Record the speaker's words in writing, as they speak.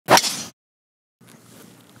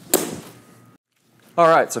All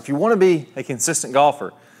right, so if you want to be a consistent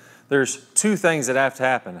golfer, there's two things that have to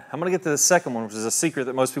happen. I'm going to get to the second one, which is a secret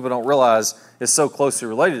that most people don't realize is so closely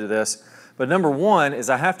related to this. But number one is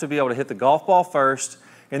I have to be able to hit the golf ball first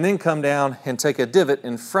and then come down and take a divot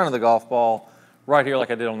in front of the golf ball right here like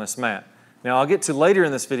I did on this mat. Now I'll get to later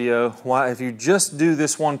in this video why if you just do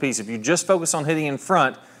this one piece, if you just focus on hitting in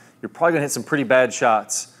front, you're probably going to hit some pretty bad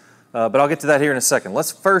shots. But I'll get to that here in a second.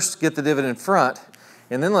 Let's first get the divot in front,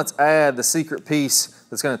 and then let's add the secret piece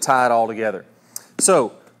that's going to tie it all together.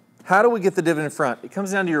 So how do we get the divot in front? It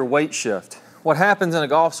comes down to your weight shift. What happens in a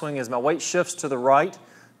golf swing is my weight shifts to the right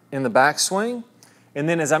in the backswing, and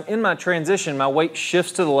then as I'm in my transition, my weight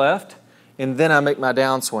shifts to the left, and then I make my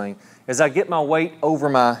downswing. As I get my weight over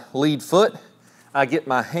my lead foot, I get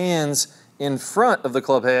my hands in front of the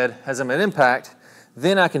club head as I'm at impact,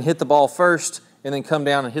 then I can hit the ball first and then come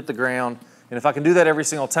down and hit the ground. And if I can do that every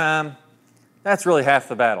single time, that's really half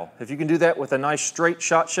the battle. If you can do that with a nice straight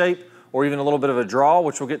shot shape or even a little bit of a draw,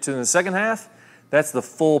 which we'll get to in the second half, that's the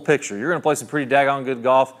full picture. You're gonna play some pretty daggone good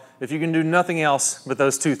golf if you can do nothing else but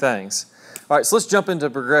those two things. All right, so let's jump into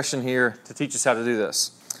progression here to teach us how to do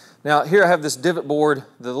this. Now here I have this divot board,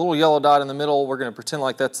 the little yellow dot in the middle, we're gonna pretend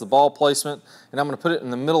like that's the ball placement, and I'm gonna put it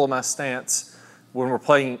in the middle of my stance when we're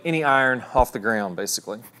playing any iron off the ground,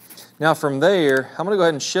 basically. Now from there, I'm gonna go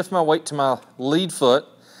ahead and shift my weight to my lead foot.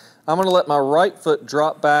 I'm gonna let my right foot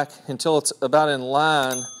drop back until it's about in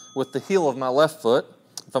line with the heel of my left foot,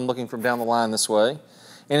 if I'm looking from down the line this way,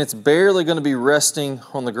 and it's barely gonna be resting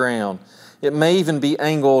on the ground. It may even be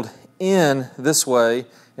angled in this way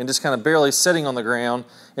and just kind of barely sitting on the ground,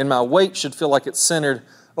 and my weight should feel like it's centered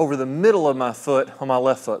over the middle of my foot on my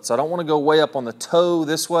left foot. So I don't wanna go way up on the toe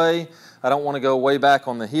this way. I don't wanna go way back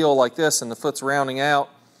on the heel like this and the foot's rounding out.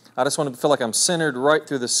 I just want to feel like I'm centered right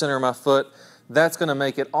through the center of my foot. That's going to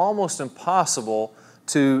make it almost impossible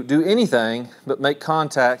to do anything but make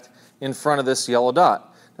contact in front of this yellow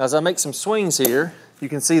dot. Now as I make some swings here, you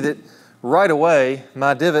can see that right away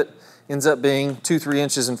my divot ends up being 2-3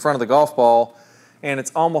 inches in front of the golf ball, and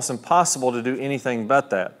it's almost impossible to do anything but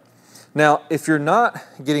that. Now if you're not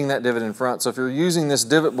getting that divot in front, so if you're using this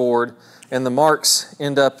divot board and the marks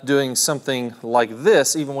end up doing something like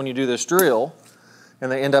this, even when you do this drill,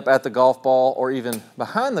 and they end up at the golf ball or even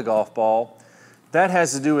behind the golf ball, that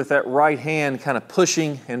has to do with that right hand kind of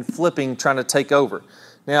pushing and flipping, trying to take over.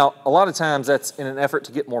 Now, a lot of times that's in an effort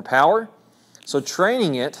to get more power. So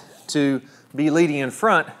training it to be leading in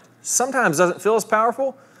front sometimes doesn't feel as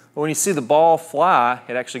powerful, but when you see the ball fly,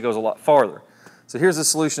 it actually goes a lot farther. So here's the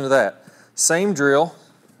solution to that. Same drill,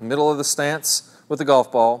 middle of the stance with the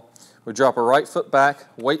golf ball. We drop a right foot back,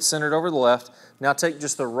 weight centered over the left. Now take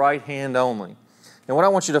just the right hand only. And what I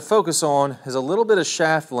want you to focus on is a little bit of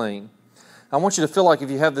shaft lean. I want you to feel like if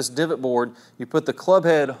you have this divot board, you put the club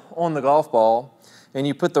head on the golf ball and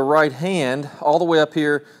you put the right hand all the way up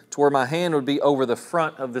here to where my hand would be over the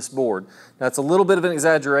front of this board. Now it's a little bit of an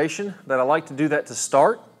exaggeration, but I like to do that to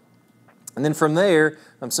start. And then from there,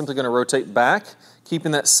 I'm simply going to rotate back,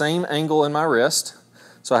 keeping that same angle in my wrist.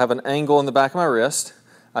 So I have an angle in the back of my wrist.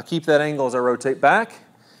 I keep that angle as I rotate back.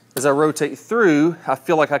 As I rotate through, I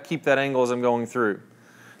feel like I keep that angle as I'm going through.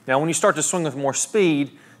 Now when you start to swing with more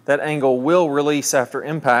speed, that angle will release after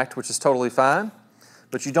impact, which is totally fine,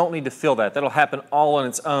 but you don't need to feel that. That'll happen all on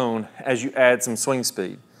its own as you add some swing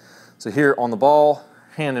speed. So here on the ball,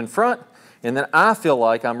 hand in front, and then I feel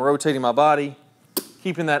like I'm rotating my body,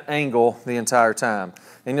 keeping that angle the entire time.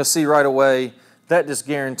 And you'll see right away, that just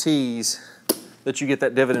guarantees that you get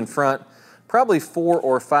that divot in front, probably 4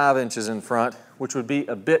 or 5 inches in front, which would be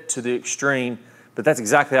a bit to the extreme, but that's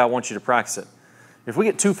exactly how I want you to practice it. If we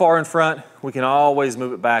get too far in front, we can always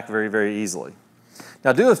move it back very, very easily.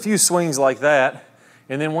 Now do a few swings like that,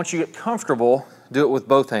 and then once you get comfortable, do it with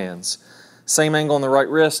both hands. Same angle on the right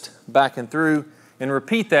wrist, back and through, and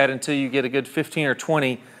repeat that until you get a good 15 or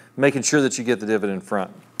 20, making sure that you get the divot in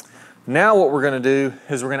front. Now what we're going to do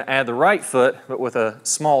is we're going to add the right foot, but with a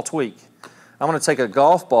small tweak. I'm going to take a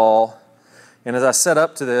golf ball, and as I set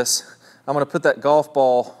up to this, I'm going to put that golf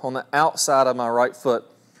ball on the outside of my right foot.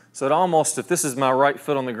 So it almost, if this is my right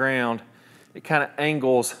foot on the ground, it kind of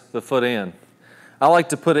angles the foot in. I like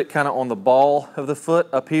to put it kind of on the ball of the foot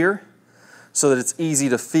up here so that it's easy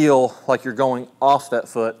to feel like you're going off that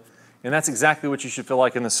foot. And that's exactly what you should feel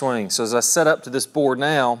like in the swing. So as I set up to this board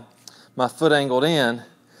now, my foot angled in,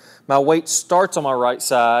 my weight starts on my right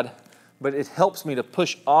side, but it helps me to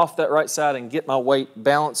push off that right side and get my weight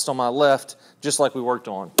balanced on my left, just like we worked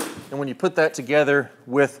on. And when you put that together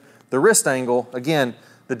with the wrist angle, again,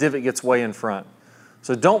 the divot gets way in front.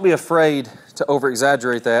 So don't be afraid to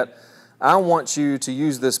over-exaggerate that. I want you to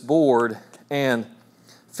use this board and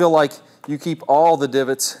feel like you keep all the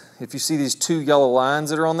divots. If you see these 2 yellow lines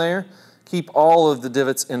that are on there, keep all of the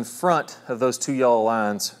divots in front of those 2 yellow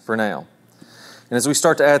lines for now. And as we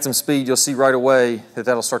start to add some speed, you'll see right away that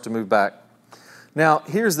that'll start to move back. Now,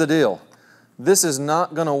 here's the deal. This is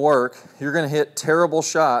not going to work. You're going to hit terrible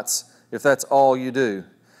shots if that's all you do.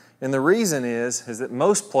 And the reason is that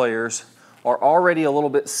most players are already a little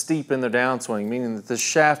bit steep in their downswing, meaning that the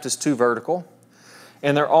shaft is too vertical,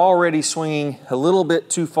 and they're already swinging a little bit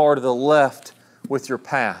too far to the left with your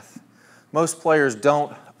path. Most players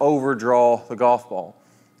don't overdraw the golf ball.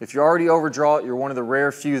 If you already overdraw it, you're one of the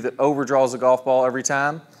rare few that overdraws the golf ball every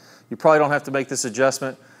time. You probably don't have to make this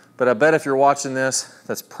adjustment, but I bet if you're watching this,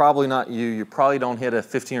 that's probably not you. You probably don't hit a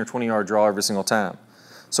 15 or 20 yard draw every single time.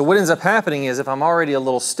 So what ends up happening is if I'm already a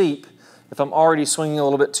little steep, if I'm already swinging a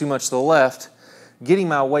little bit too much to the left, getting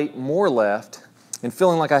my weight more left and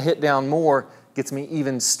feeling like I hit down more gets me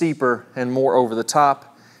even steeper and more over the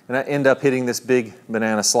top, and I end up hitting this big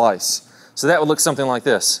banana slice. So that would look something like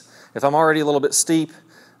this. If I'm already a little bit steep,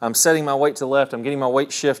 I'm setting my weight to the left, I'm getting my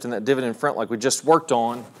weight shift in that divot in front like we just worked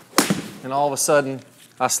on, and all of a sudden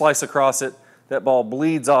I slice across it, that ball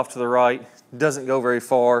bleeds off to the right, doesn't go very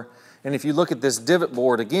far. And if you look at this divot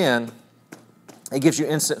board again, it gives you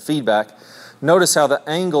instant feedback. Notice how the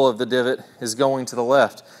angle of the divot is going to the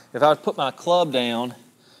left. If I would put my club down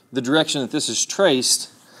the direction that this is traced,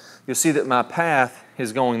 you'll see that my path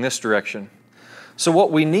is going this direction. So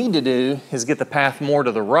what we need to do is get the path more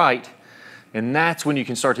to the right, and that's when you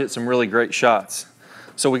can start to hit some really great shots.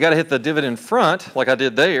 So we got to hit the divot in front like I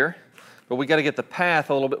did there, but we got to get the path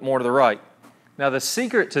a little bit more to the right. Now the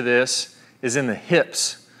secret to this is in the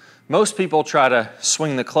hips. Most people try to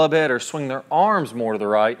swing the club head or swing their arms more to the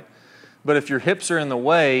right, but if your hips are in the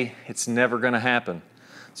way, it's never going to happen.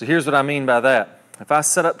 So here's what I mean by that. If I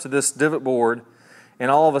set up to this divot board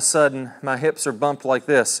and all of a sudden my hips are bumped like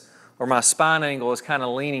this, or my spine angle is kind of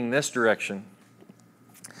leaning this direction,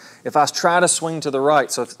 if I try to swing to the right,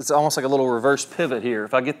 so it's almost like a little reverse pivot here.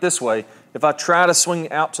 If I get this way, if I try to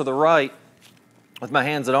swing out to the right with my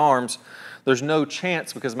hands and arms, there's no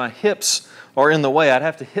chance because my hips are in the way. I'd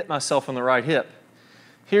have to hit myself in the right hip.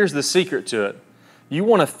 Here's the secret to it. You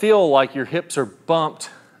want to feel like your hips are bumped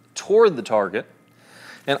toward the target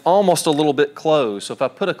and almost a little bit closed. So if I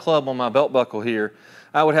put a club on my belt buckle here,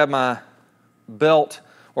 I would have my belt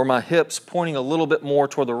or my hips pointing a little bit more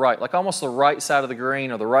toward the right, like almost the right side of the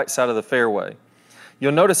green or the right side of the fairway.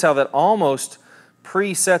 You'll notice how that almost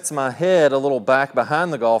presets my head a little back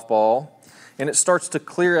behind the golf ball, and it starts to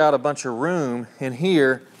clear out a bunch of room in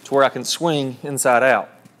here to where I can swing inside out.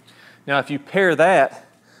 Now if you pair that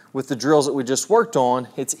with the drills that we just worked on,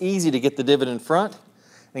 it's easy to get the divot in front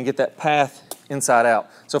and get that path inside out.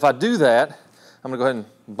 So if I do that, I'm going to go ahead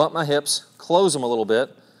and bump my hips, close them a little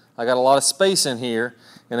bit. I got a lot of space in here,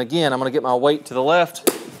 and again I'm going to get my weight to the left,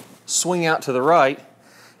 swing out to the right,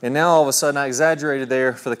 and now all of a sudden I exaggerated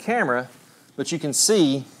there for the camera, but you can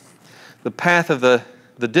see the path of the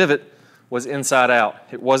divot was inside out.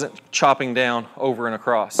 It wasn't chopping down over and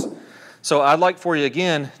across. So I'd like for you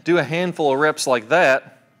again, do a handful of reps like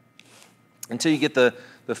that until you get the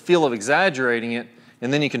feel of exaggerating it,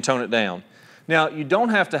 and then you can tone it down. Now you don't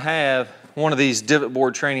have to have one of these divot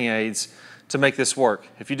board training aids to make this work.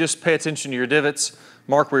 If you just pay attention to your divots,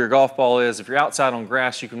 mark where your golf ball is. If you're outside on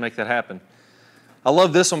grass, you can make that happen. I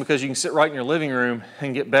love this one because you can sit right in your living room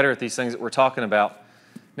and get better at these things that we're talking about.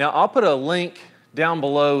 Now I'll put a link down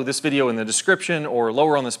below this video in the description or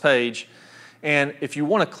lower on this page, and if you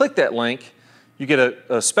want to click that link, you get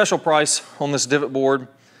a special price on this divot board,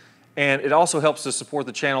 and it also helps to support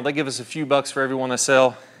the channel. They give us a few bucks for every one they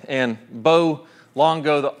sell, and Bo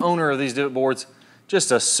Longo, the owner of these divot boards,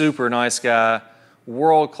 just a super nice guy,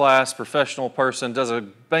 world-class professional person, does a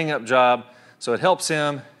bang-up job, so it helps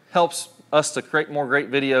him, helps us to create more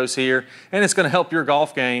great videos here, and it's going to help your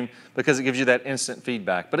golf game because it gives you that instant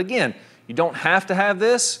feedback. But again, you don't have to have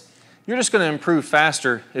this. You're just going to improve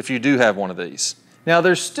faster if you do have one of these. Now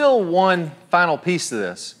there's still one final piece to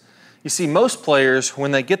this. You see, most players,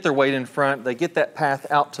 when they get their weight in front, they get that path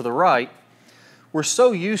out to the right, we're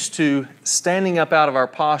so used to standing up out of our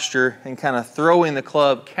posture and kind of throwing the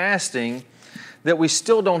club casting that we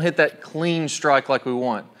still don't hit that clean strike like we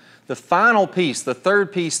want. The final piece, the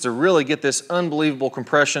third piece to really get this unbelievable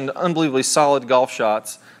compression, unbelievably solid golf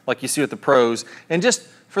shots like you see with the pros, and just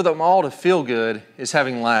for them all to feel good, is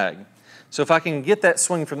having lag. So if I can get that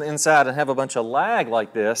swing from the inside and have a bunch of lag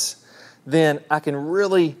like this, then I can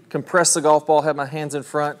really compress the golf ball, have my hands in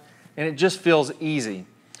front, and it just feels easy.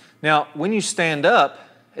 Now, when you stand up,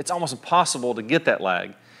 it's almost impossible to get that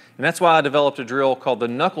lag. And that's why I developed a drill called the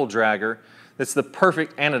knuckle dragger that's the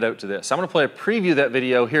perfect antidote to this. I'm going to play a preview of that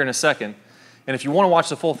video here in a second. And if you want to watch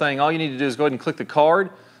the full thing, all you need to do is go ahead and click the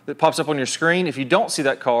card that pops up on your screen. If you don't see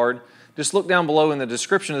that card, just look down below in the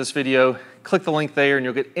description of this video, click the link there, and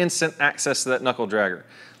you'll get instant access to that knuckle dragger.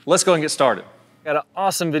 Let's go and get started. Got an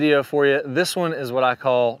awesome video for you. This one is what I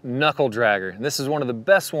call knuckle dragger. This is one of the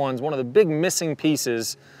best ones, one of the big missing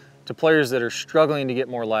pieces to players that are struggling to get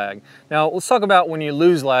more lag. Now, let's talk about when you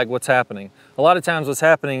lose lag, what's happening. A lot of times what's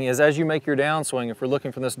happening is as you make your downswing, if we're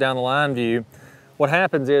looking from this down the line view, what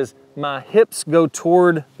happens is my hips go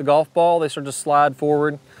toward the golf ball, they start to slide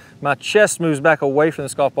forward. My chest moves back away from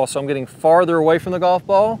this golf ball, so I'm getting farther away from the golf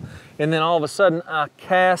ball, and then all of a sudden I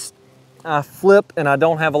cast, I flip, and I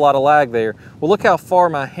don't have a lot of lag there. Well, look how far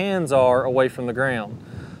my hands are away from the ground.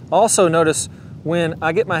 Also notice when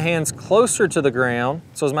I get my hands closer to the ground,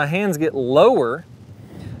 so as my hands get lower,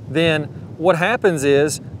 then what happens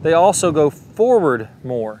is they also go forward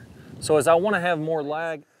more. So as I want to have more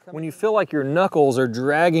lag, when you feel like your knuckles are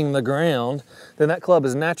dragging the ground, then that club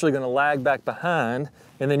is naturally going to lag back behind,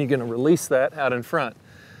 and then you're going to release that out in front.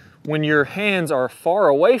 When your hands are far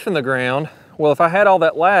away from the ground, well, if I had all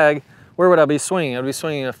that lag, where would I be swinging? I'd be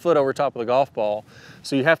swinging a foot over top of the golf ball.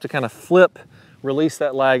 So you have to kind of flip, release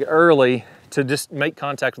that lag early to just make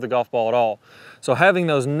contact with the golf ball at all. So having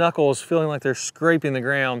those knuckles feeling like they're scraping the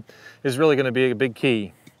ground is really going to be a big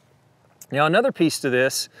key. Now, another piece to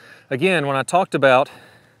this, again, when I talked about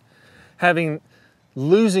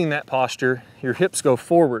losing that posture, your hips go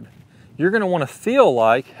forward. You're going to want to feel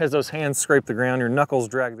like, as those hands scrape the ground, your knuckles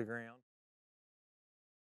drag the ground.